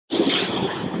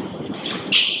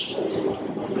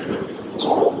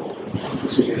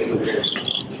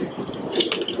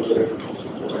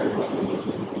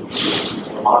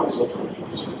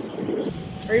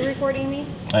Are you recording me?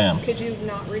 I am. Could you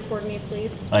not record me,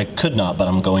 please? I could not, but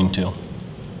I'm going to.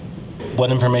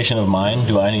 What information of mine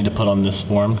do I need to put on this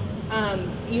form?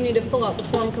 You need to fill out the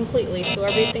form completely, so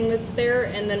everything that's there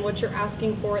and then what you're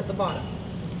asking for at the bottom.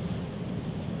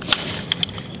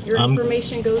 Your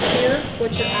information goes here,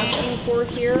 what you're asking for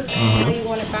here, how you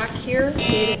want it back here,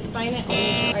 date it, sign it, I'll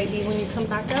need your ID when you come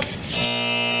back up.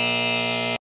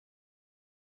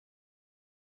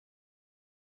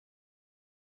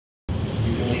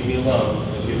 You can leave me alone.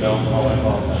 If you don't, I'll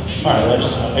apologize.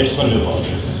 Alright, I just wanted to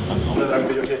apologize. That's all. I'm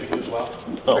videotaping you as well.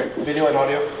 Oh. Great. Video and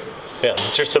audio. Yeah,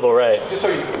 that's your civil right. Just so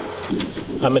you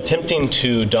I'm attempting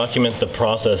to document the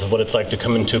process of what it's like to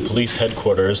come into police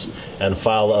headquarters and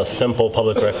file a simple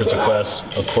public records request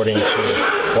according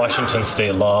to Washington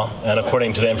state law and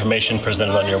according to the information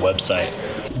presented on your website.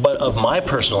 But of my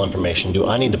personal information, do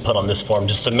I need to put on this form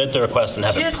to submit the request and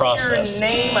have it processed? Just your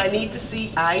name, I need to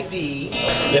see ID.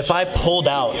 If I pulled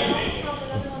out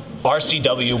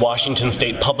RCW Washington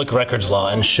State Public Records Law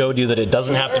and showed you that it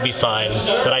doesn't have to be signed,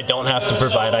 that I don't have to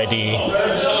provide ID,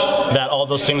 that all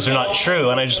those things are not true,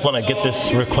 and I just want to get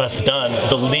this request done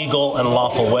the legal and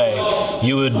lawful way,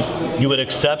 you would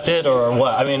accept it, or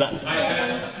what? I mean,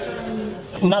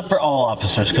 not for all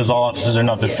officers, because all officers are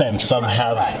not the same. Some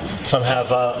have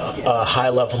a high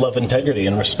level of integrity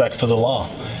and respect for the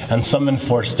law, and some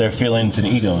enforce their feelings and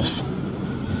egos.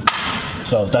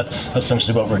 So that's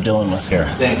essentially what we're dealing with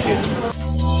here. Thank you.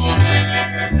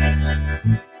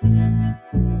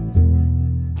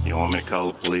 You want me to call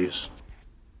the police?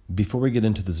 Before we get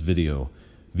into this video,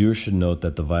 viewers should note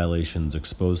that the violations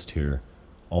exposed here,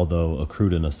 although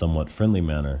accrued in a somewhat friendly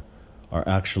manner, are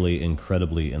actually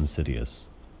incredibly insidious.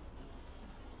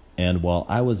 And while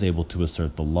I was able to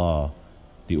assert the law,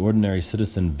 the ordinary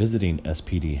citizen visiting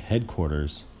SPD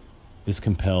headquarters is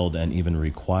compelled and even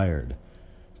required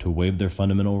to waive their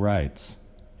fundamental rights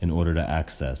in order to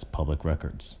access public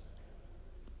records.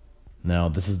 Now,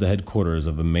 this is the headquarters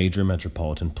of a major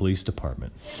metropolitan police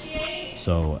department.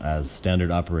 So, as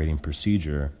standard operating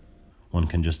procedure, one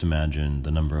can just imagine the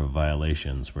number of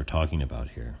violations we're talking about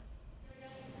here.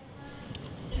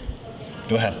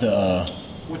 Do I have to,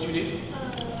 What do you need?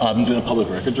 I'm doing a public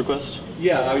records request?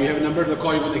 Yeah, you have a number, they'll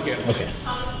call you when they can. Okay.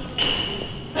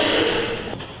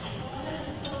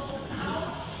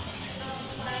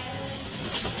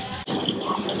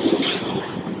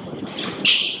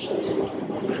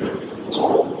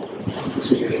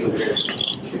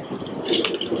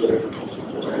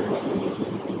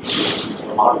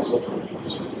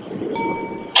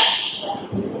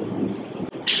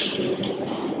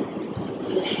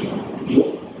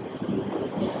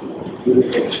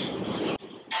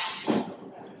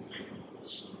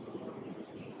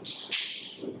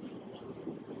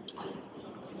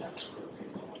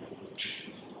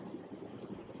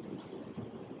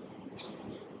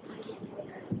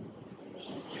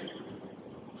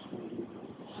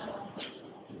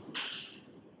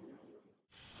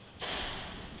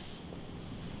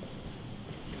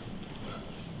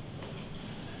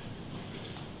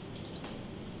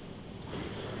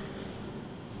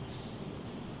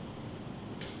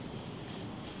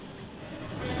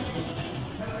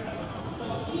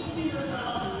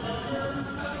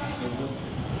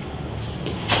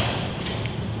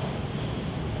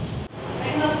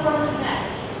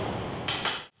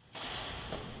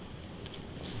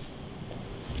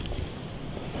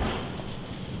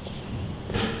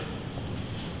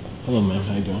 Hello, ma'am.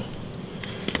 How you doing?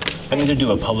 I need to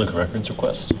do a public records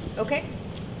request. Okay.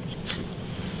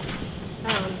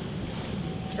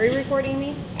 Are you recording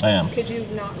me? I am. Could you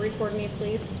not record me,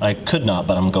 please? I could not,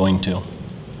 but I'm going to.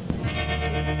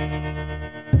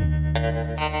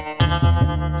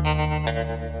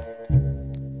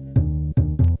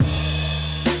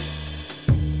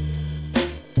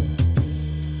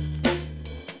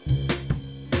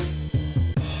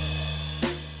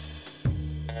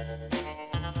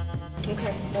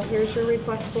 Okay, well here's your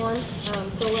request form.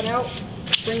 Fill it out,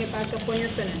 bring it back up when you're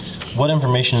finished. What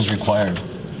information is required?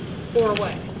 For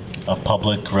what? A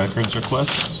public records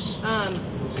request?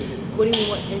 What do you mean,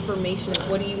 what information?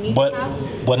 What do you need to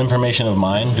have? What information of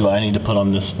mine do I need to put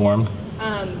on this form?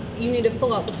 You need to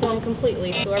fill out the form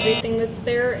completely, so everything that's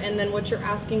there and then what you're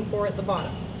asking for at the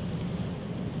bottom.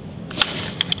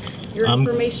 Your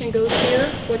information goes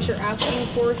here, what you're asking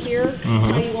for here,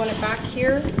 how you want it back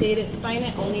here, date it, sign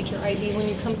it, I'll need your ID when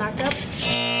you come back up.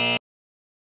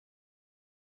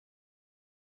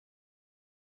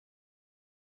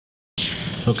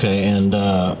 Okay, and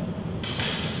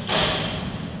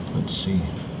let's see.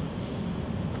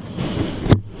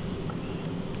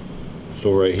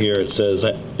 So right here it says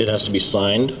it has to be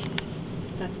signed.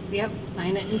 That's Yep,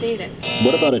 sign it and date it.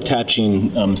 What about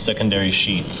attaching secondary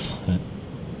sheets?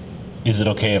 Is it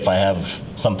okay if I have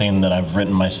something that I've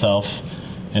written myself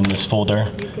in this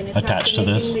folder You can attached attach to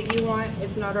this? anything that you want.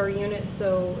 It's not our unit,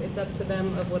 so it's up to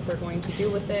them of what they're going to do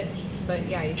with it. But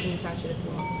yeah, you can attach it if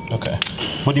you want. Okay.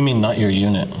 What do you mean, not your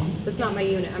unit? It's not my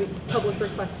unit. I'm public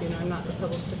request unit. I'm not the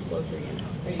public disclosure unit.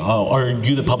 Oh, are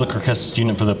you the public request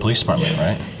unit for the police department,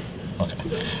 right?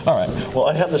 Okay. All right. Well,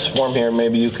 I have this form here.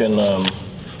 Maybe you can look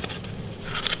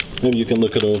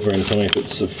it over and tell me if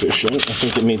it's sufficient. I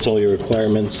think it meets all your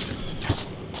requirements.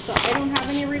 So I don't have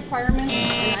any requirements,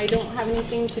 and I don't have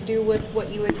anything to do with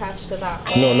what you attach to that.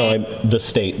 No, the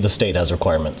state has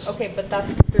requirements. Okay, but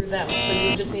that's through them. So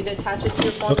you just need to attach it to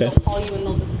your form. Okay. They'll call you and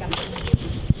they'll discuss it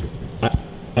with you.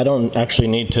 I don't actually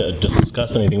need to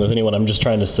discuss anything with anyone. I'm just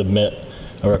trying to submit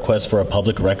a request for a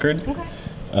public record. Okay.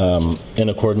 In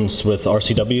accordance with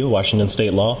RCW, Washington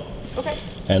State law. Okay.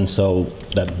 And so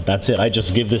that's it. I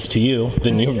just give this to you.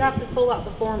 Then You have to fill out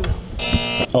the form though.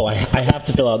 Oh, I have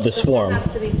to fill out this The form form.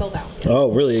 has to be filled out. Oh,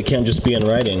 really? It can't just be in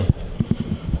writing.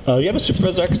 You have a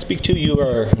supervisor I could speak to? You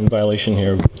are in violation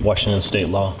here of Washington State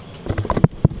law.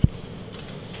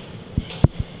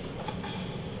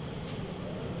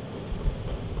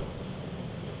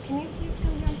 Can you please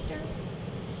come downstairs?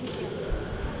 Thank you.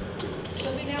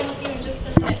 She'll be down with you in just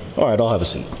a minute. All right, I'll have a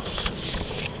seat.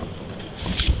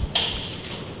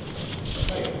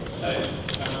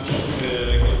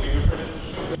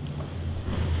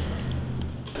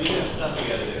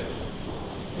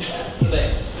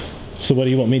 So what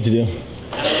do you want me to do?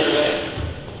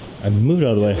 I've moved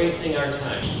out of the way. Wasting our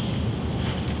time.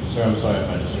 Sir, I'm sorry if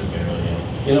I disturbed you earlier.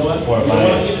 You know what? Or if Why I-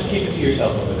 don't you just keep it to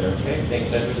yourself over there, okay?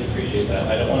 Thanks, I really appreciate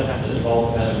that. I don't want to have to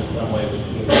involve that in some way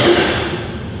between us.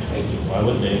 Thank you. Why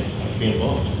would they be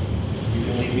involved? You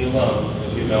can leave me alone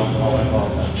if you don't want to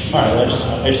involve that. All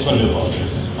right, I just wanted to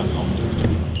apologize. That's all.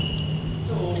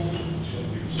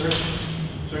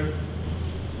 Sir?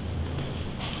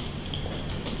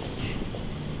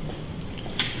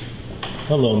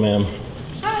 Hello, ma'am.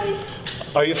 Hi.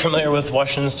 Are you familiar with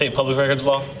Washington State Public Records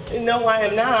law? No, I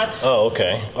am not. Oh,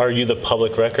 okay. Are you the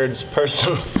public records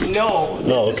person? No,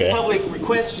 this Oh, okay. is public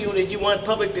request unit. You want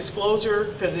public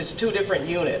disclosure? Because it's two different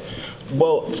units.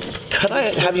 Well, could I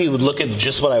have you look at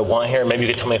just what I want here? Maybe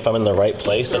you could tell me if I'm in the right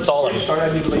place. That's all Before you start,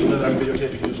 I need to let you know that I'm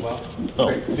videotaping you as well. Oh.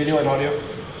 Okay, video and audio.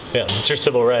 Yeah, it's your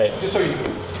civil right. Just so you,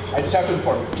 I just have to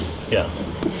inform you.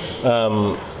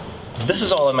 Yeah. This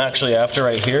is all I'm actually after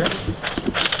right here.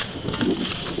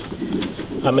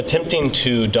 I'm attempting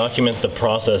to document the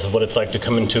process of what it's like to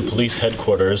come into police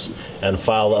headquarters and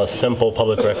file a simple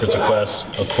public records request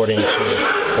according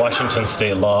to Washington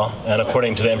State law and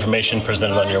according to the information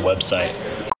presented on your website.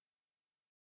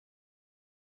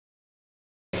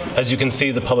 As you can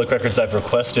see, the public records I've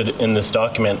requested in this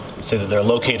document say that they're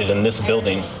located in this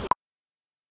building.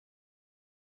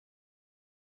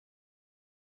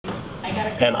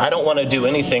 And I don't want to do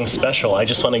anything special. I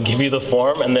just want to give you the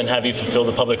form and then have you fulfill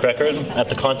the public record at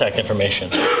the contact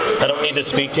information. I don't need to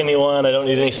speak to anyone. I don't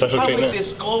need any special Public treatment.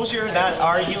 disclosure, not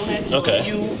our unit. So Okay.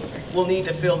 you will need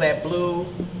to fill that blue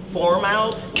form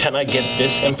out. Can I get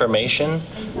this information?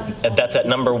 That's at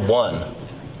number 1,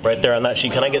 right there on that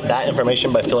sheet. Can I get that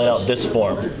information by filling out this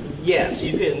form? Yes,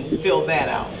 you can fill that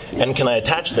out. And can I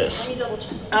attach this?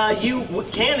 You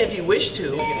can if you wish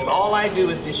to. All I do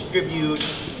is distribute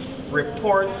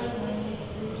reports.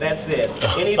 That's it.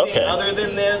 Anything okay. other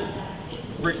than this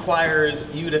requires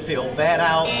you to fill that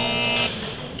out.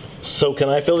 So can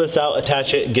I fill this out,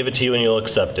 attach it, give it to you, and you'll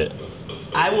accept it?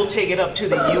 I will take it up to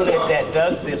the unit that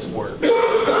does this work.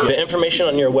 The information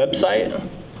on your website,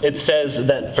 it says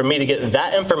that for me to get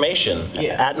that information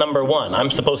Yeah. at number 1, I'm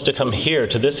supposed to come here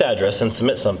to this address and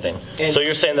submit something. And- So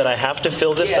you're saying that I have to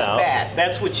fill this Yeah, out?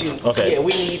 that's what you, Okay. yeah,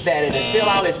 we need that, and then fill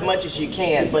out as much as you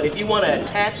can, but if you want to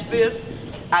attach this,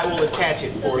 I will attach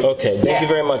it for you. Okay, thank you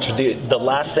very much. The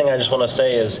last thing I just want to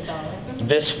say is,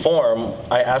 this form,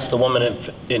 I asked the woman if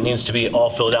it needs to be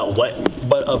all filled out. What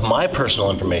of my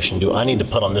personal information do I need to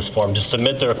put on this form to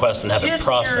submit the request and have it Just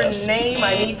processed? your name,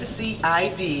 I need to see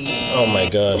ID, Oh my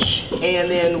gosh. and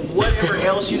then whatever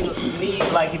else you need,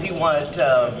 like if you want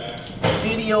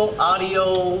video,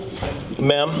 audio,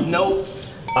 Ma'am,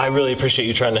 notes. I really appreciate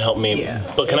you trying to help me. Yeah.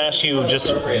 But can I ask you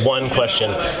just one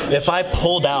question? If I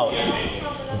pulled out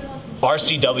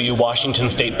RCW, Washington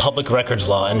State Public Records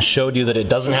Law, and showed you that it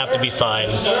doesn't have to be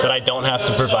signed, that I don't have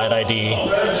to provide ID,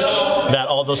 that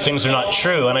all those things are not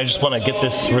true, and I just want to get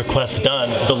this request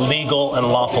done the legal and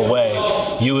lawful way,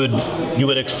 you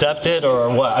would accept it, or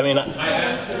what? I mean,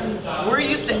 We're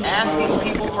used to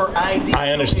asking people for ID.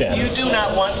 I understand. If you do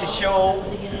not want to show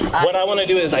What I want to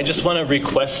do is I just want to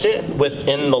request it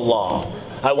within the law.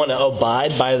 I want to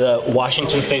abide by the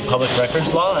Washington State Public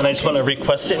Records Law, and I just want to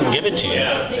request it and give it to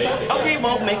you. Okay,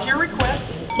 well, make your request.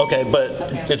 Okay, but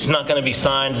it's not going to be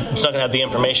signed. It's not going to have the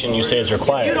information you say is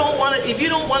required. You don't want to. If you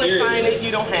don't want to sign it, you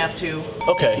don't have to.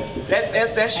 Okay.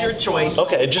 That's your choice.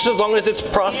 Okay, just as long as it's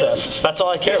processed. That's all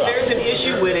I care If about. there's an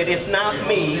issue with it, it's not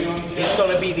me. It's going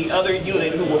to be the other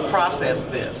unit who will process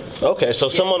this. Okay, so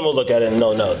someone will look at it and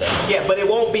they'll know then. Yeah, but it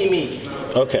won't be me.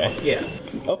 Okay. Yes.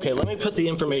 Okay, let me put the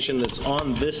information that's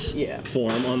on this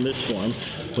form,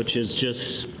 which is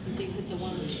just,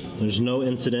 there's no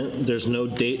incident, there's no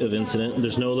date of incident,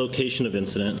 there's no location of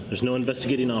incident, there's no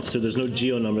investigating officer, there's no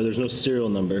geo number, there's no serial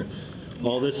number.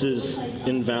 All this is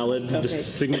invalid. The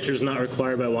signature is not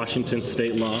required by Washington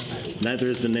state law.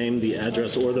 Neither is the name, the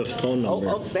address, or the phone number.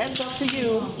 Oh, that's up to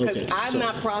you, because I'm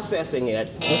not processing it.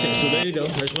 Okay, so there you go.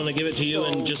 I just want to give it to you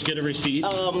and just get a receipt.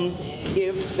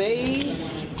 If they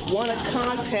want to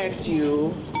contact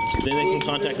you, then they can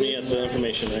contact me at the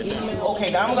information right there. okay,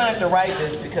 now I'm going to have to write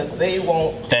this because they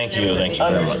won't Thank you very much.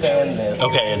 understand this.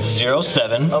 Okay, it's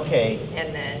 07 Okay,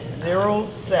 And then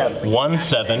 07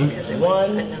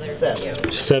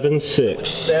 17 76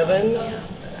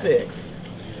 76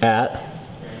 at.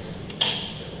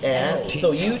 and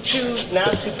so you choose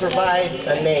not to provide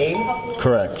a name,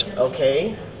 Correct.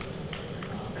 okay?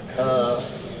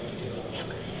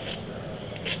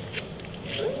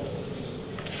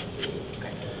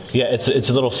 Yeah, it's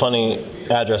a little funny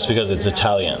address because it's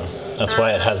Italian. That's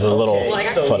why it has a little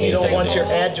So funny you don't thing. want your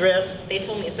address they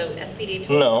told me, so SPD told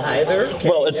me. No. either? Okay,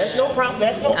 Well, that's it's. no problem.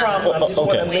 That's no problem. I just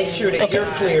want to Okay. make sure that you're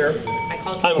clear. I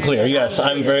called I'm clear. Yes,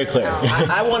 I'm very clear.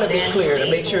 I want to be clear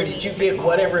to make sure that you get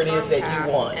whatever it is that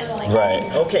you want. Right.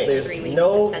 Okay, there's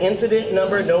no incident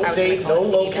number, no date, no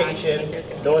location,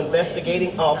 no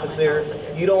investigating officer.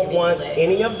 You don't want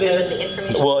any of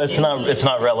this. Well, it's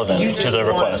not relevant to the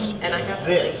request. And I have to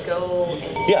This. go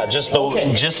and Yeah, just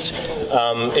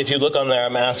if you look on there,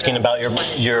 I'm asking about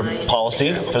your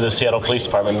policy for the Seattle Police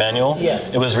Department manual.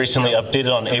 Yes. It was recently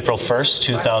updated on April 1st,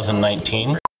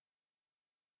 2019.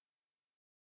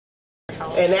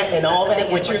 And all that,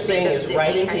 what you're saying is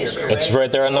right in here, correct? It's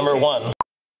right there on number 1.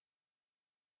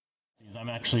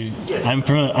 I'm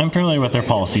familiar with their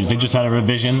policies. They just had a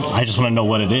revision. I just want to know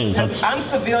what it is. I'm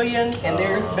civilian and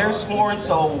they're sworn,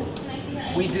 so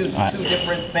we do two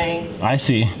different things. I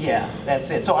see. Yeah,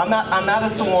 that's it. So I'm not a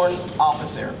sworn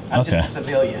officer. I'm just a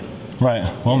civilian. Right.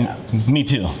 Well, me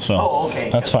too. So. Oh,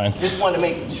 okay. That's fine. Just want to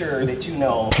make sure that you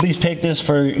know. Please take this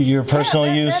for your personal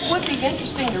use. That would be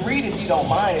interesting to read if you don't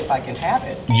mind, if I can have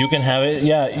it. You can have it.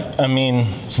 Yeah. I mean,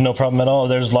 it's no problem at all.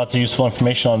 There's lots of useful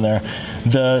information on there.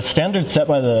 The standard set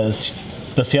by the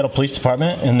Seattle Police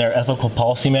Department in their ethical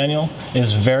policy manual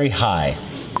is very high.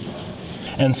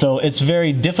 And so it's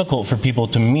very difficult for people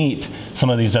to meet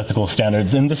some of these ethical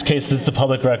standards. In this case, it's the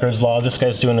public records law. This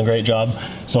guy's doing a great job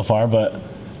so far, but.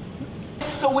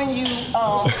 So when you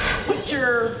put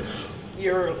your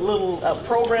little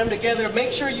program together,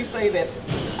 make sure you say that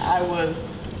I was,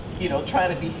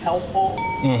 trying to be helpful.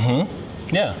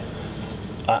 Mm-hmm. Yeah.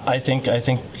 I think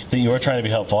that you are trying to be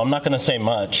helpful. I'm not going to say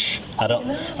much.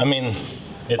 I mean,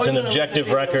 it's an objective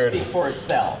record. Speak for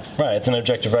itself. Right. It's an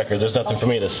objective record. There's nothing for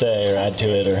me to say or add to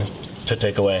it or to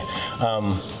take away.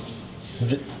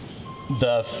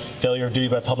 The failure of duty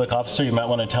by public officer, you might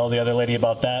want to tell the other lady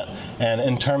about that. And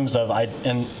in terms of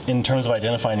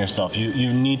identifying yourself,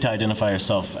 you need to identify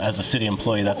yourself as a city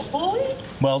employee. That's Fully?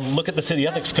 well, look at the city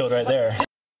ethics code right there.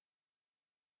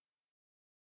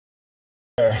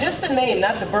 Just the name,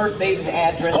 not the birth date and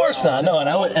address. Of course not. No,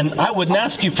 and I wouldn't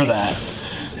ask you for that.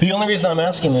 The only reason I'm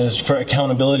asking is for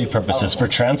accountability purposes, for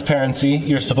transparency.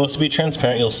 You're supposed to be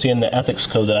transparent. You'll see in the ethics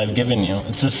code that I've given you.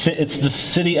 It's the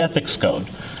city ethics code.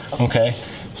 Okay,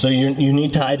 so you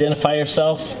need to identify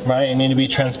yourself, right? You need to be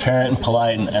transparent and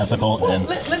polite and ethical. Well, and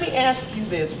let me ask you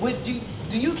this: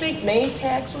 do you think name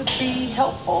tags would be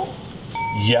helpful?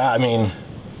 yeah, I mean,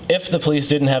 if the police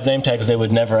didn't have name tags, they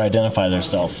would never identify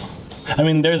themselves. I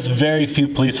mean, there's very few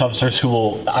police officers who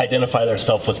will identify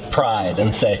themselves with pride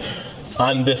and say,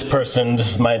 "I'm this person.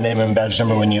 This is my name and badge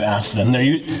number." When you ask them,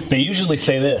 they usually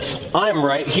say this: "I'm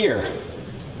right here,"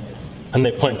 and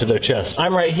they point to their chest.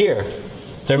 "I'm right here."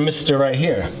 They're Mr. Right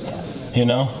Here,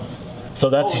 So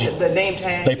that's the name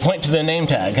tag. They point to the name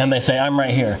tag and they say, "I'm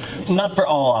right here." Not for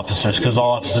all officers, because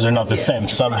all officers are not the same.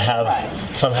 Some have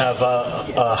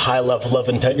a high level of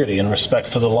integrity and respect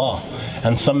for the law,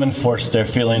 and some enforce their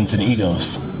feelings and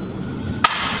egos.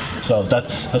 So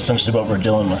that's essentially what we're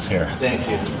dealing with here. Thank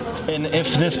you. And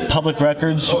if this public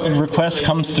records request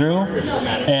comes through,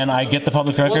 and I get the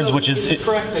public records, which is,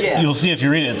 you'll see if you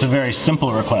read it, it's a very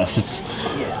simple request. It's,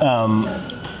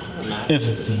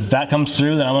 if that comes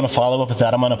through, then I'm going to follow up with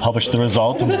that. I'm going to publish the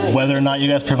result, whether or not you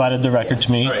guys provided the record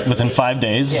to me within 5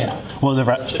 days, well,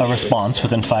 a response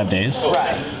within 5 days.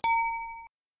 Right.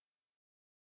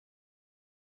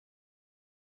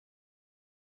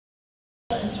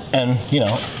 And, you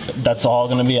know, that's all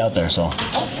going to be out there, so,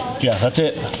 yeah, that's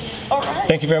it. All right.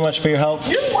 Thank you very much for your help.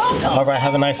 You're welcome. All right,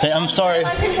 have a nice day. I'm sorry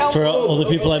for all the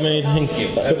people I made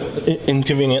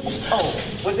inconvenience. Oh,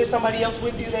 was there somebody else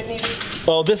with you that needed?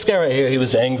 Well, this guy right here, he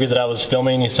was angry that I was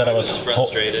filming. He said I was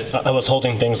frustrated. I was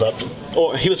holding things up.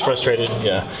 Or he was frustrated.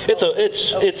 Yeah,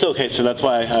 it's okay, sir. That's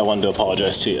why I wanted to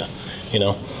apologize to you. You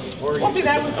know. Well, see,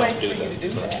 that was nice for you to do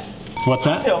that. What's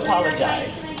that? To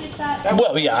apologize.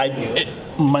 Well, yeah.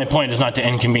 My point is not to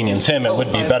inconvenience him. It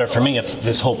would be better for me if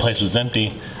this whole place was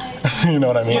empty. You know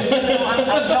what I mean?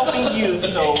 I'm helping you,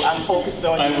 so I'm focused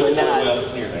on you and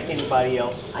not anybody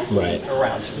else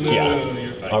around you.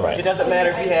 Yeah. All right. It doesn't matter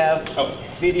if you have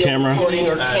video recording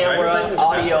or camera,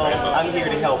 audio. I'm here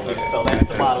to help you, so that's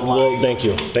the bottom line. Well, thank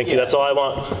you. Thank you. That's all I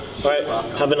want. All right.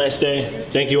 Have a nice day.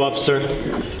 Thank you, officer.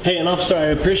 Hey, and officer, I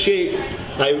appreciate.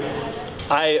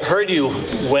 I heard you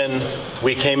when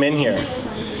we came in here,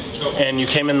 and you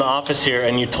came in the office here,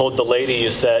 and you told the lady,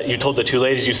 you told the two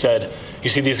ladies, you said, you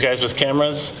see these guys with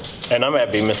cameras, and I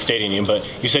might be misstating you, but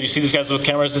you said you see these guys with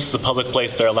cameras, this is a public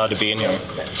place, they're allowed to be in here,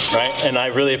 right? And I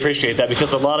really appreciate that,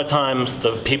 because a lot of times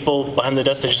the people behind the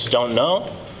desk, they just don't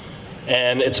know,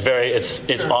 and it's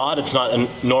odd, it's not a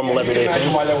normal everyday thing. You can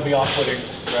imagine why that would be off-putting,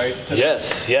 right?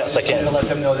 Yes, I can. To let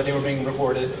them know that they were being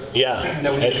recorded. Yeah. And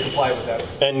that we need to comply with that.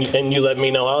 And you let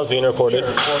me know I was being recorded,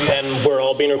 Sure. Well, yeah. and we're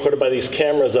all being recorded by these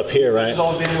cameras up here, right? This is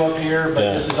all video up here, but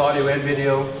this is audio and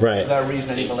video. Right. For that reason,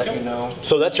 I need to let you know.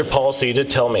 So that's your policy to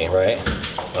tell me, right?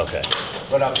 Okay.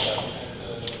 What up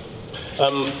with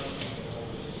that?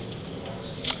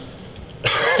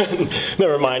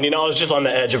 Never mind. You know, I was just on the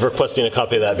edge of requesting a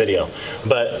copy of that video.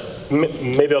 But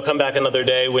maybe I'll come back another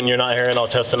day when you're not here, and I'll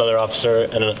test another officer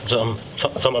and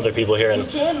some other people here. You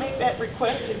can make that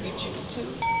request if you choose to.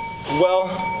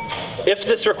 Well, if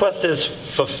this request is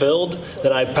fulfilled,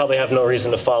 then I probably have no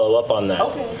reason to follow up on that.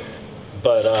 Okay.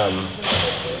 But,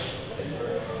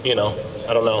 you know,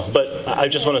 I don't know. But I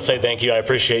just want to say thank you. I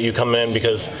appreciate you coming in,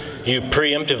 because you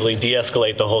preemptively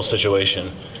de-escalate the whole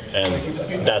situation.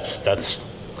 And that's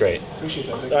great. Appreciate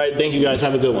that. All right, thank you guys.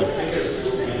 Have a good one.